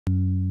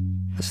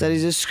I said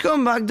he's a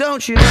scumbag,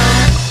 don't you know?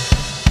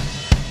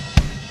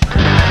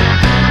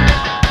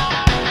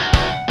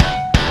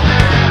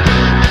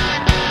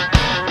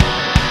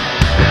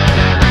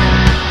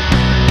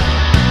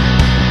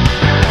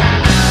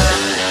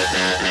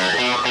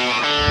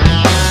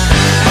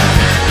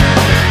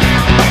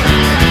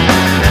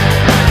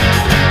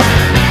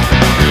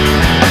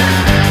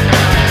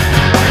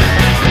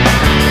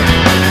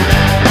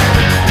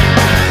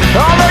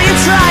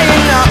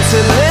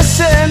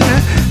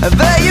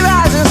 Avert your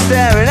eyes and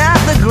staring at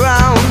the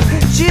ground.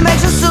 She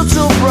makes a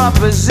subtle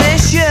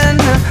proposition.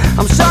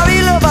 I'm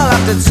sorry love, I'll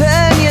have to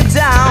turn you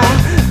down.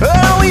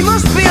 Oh, we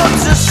must be up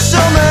to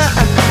summer.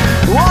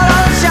 What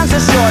are the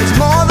chances? Sure, it's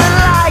more than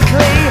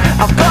likely.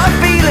 I've got a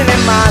feeling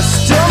in my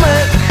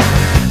stomach.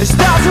 I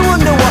start to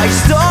wonder what his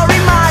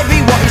story might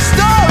be. What his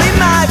story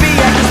might be.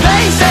 Yeah, 'cause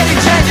they said it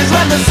changes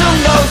when the sun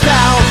goes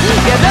down.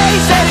 Yeah, they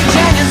said it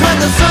changes when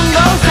the sun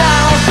goes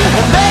down.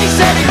 And they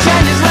said it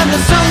changes when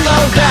the sun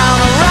goes down.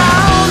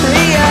 Around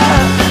here,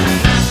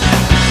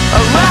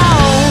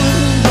 around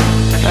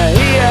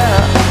here.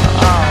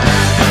 Oh.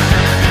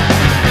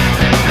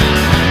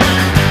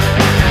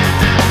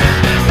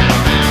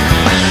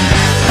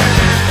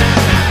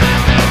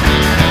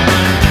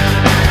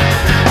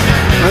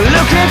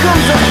 Look, here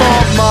comes the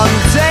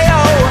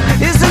portmanteau.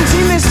 Isn't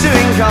he Mr.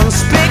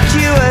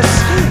 Inconspicuous?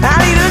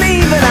 And he don't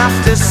even have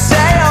to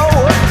say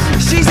oh.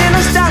 She's in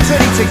a stance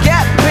ready to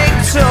get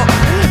picked up.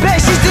 Bet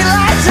she's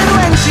delighted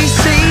when she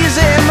sees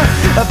him,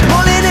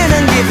 pulling in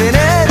and giving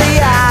her the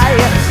eye.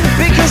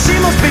 Because she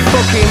must be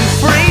fucking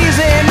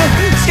freezing,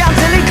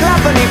 scantily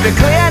clad beneath the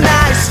clear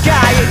night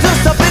sky. It does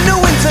stop in the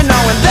winter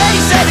now. And they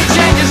said it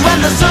changes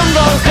when the sun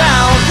goes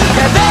down.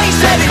 Yeah, they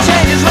said it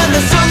changes when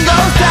the sun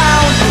goes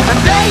down. And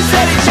they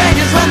said it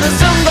changes when the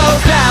sun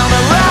goes down.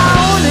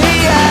 Around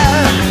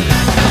here,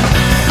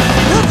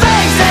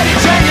 they said it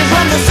changes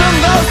when the sun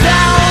goes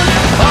down.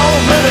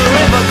 Over the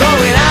river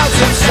going out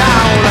of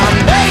town. And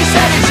they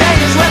said it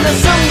changes when the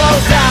sun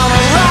goes down.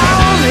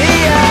 Around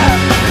here,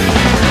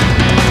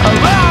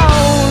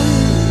 around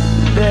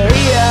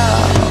here.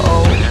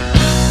 Oh.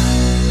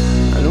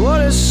 And what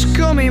a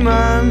scummy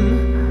man.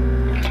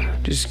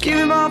 Just give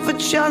him half a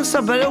chance,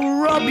 I bet he'll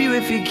rob you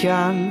if he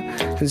can.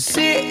 And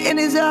see it in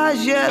his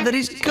eyes, yeah, that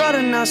he's got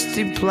a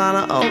nasty plan.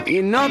 I hope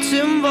you're not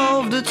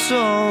involved at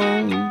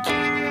all.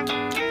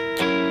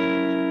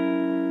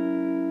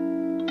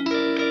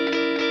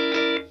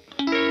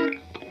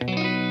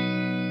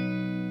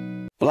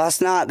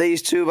 Last night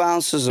these two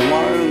bouncers, and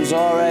one of them's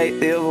alright,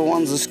 the other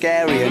one's a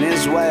scary, and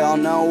his way or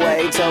no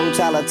way,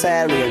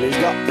 totalitarian. He's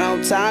got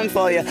no time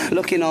for you,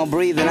 looking or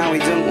breathing how he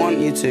doesn't want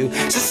you to.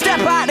 So step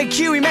out the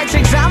queue, he makes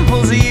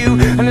examples of you,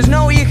 and there's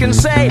no you can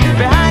say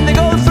behind the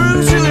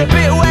go-through to the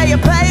bit where you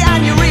pay,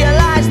 and you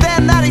realise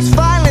then that it's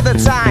finally the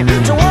time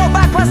to walk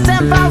back past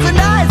 10,000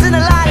 eyes in a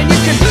line, and you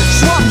can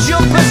swap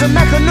jumpers and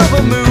make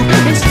another move.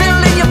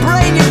 Instilled in your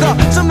brain, you've got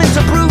something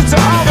to prove to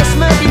all the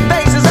smirking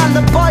faces and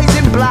the boys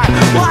in black.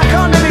 Why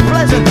can't they be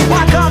pleasant?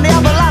 Why can't they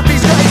have a laugh?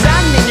 He's got his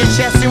hand in your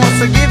chest, he wants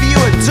to give you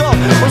a tug.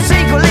 Well,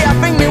 secretly I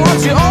think he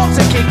wants you all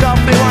to kick off.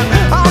 They want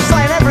arms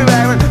flying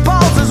everywhere and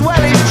balls as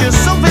well. It's just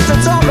something to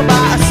talk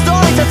about, a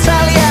story to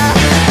tell ya.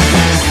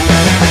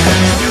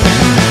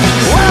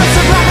 Well, it's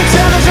a black and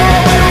turners all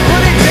the way, we'll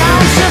put it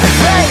down to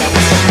fate.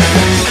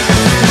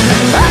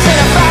 I said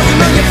 1,000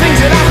 million things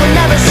that I could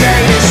never say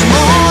this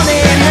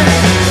morning.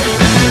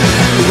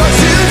 We got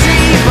too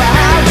deep, but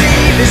how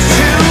deep is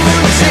too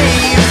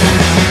deep?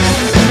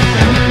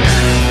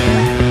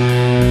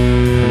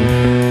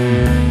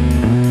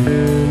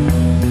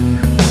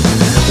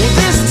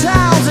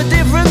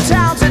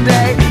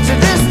 Today, so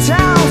this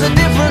town's a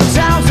different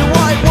town to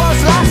what it was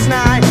last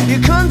night. You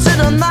couldn't have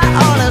done that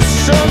on a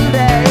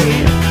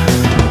Sunday.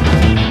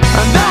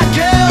 And that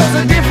girl's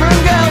a different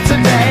girl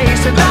today,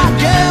 so that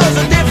girl's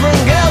a different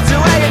girl to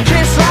where you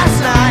kissed last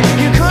night.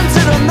 You couldn't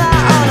have done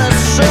that on a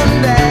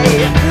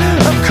Sunday.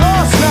 Of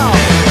course not.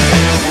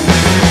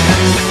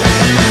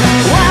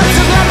 Well,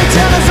 so let me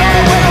tell us all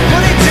the way to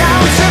put it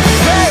down to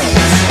fate.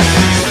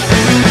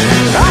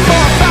 I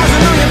thought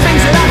 1,000 million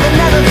things that I could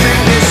never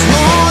think this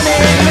morning.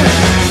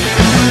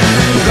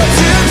 Got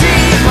too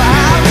deep, but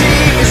how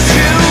deep is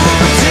too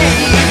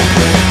deep?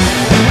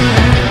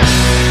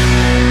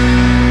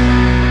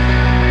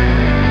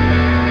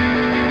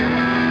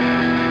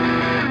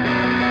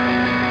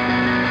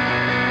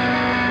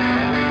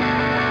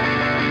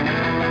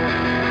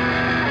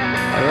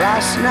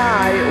 Last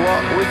night,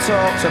 what we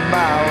talked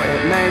about,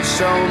 it made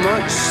so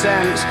much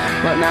sense.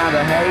 But now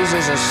the haze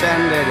has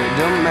ascended, it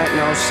don't make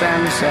no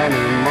sense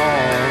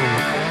anymore.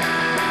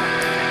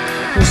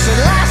 So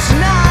last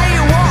night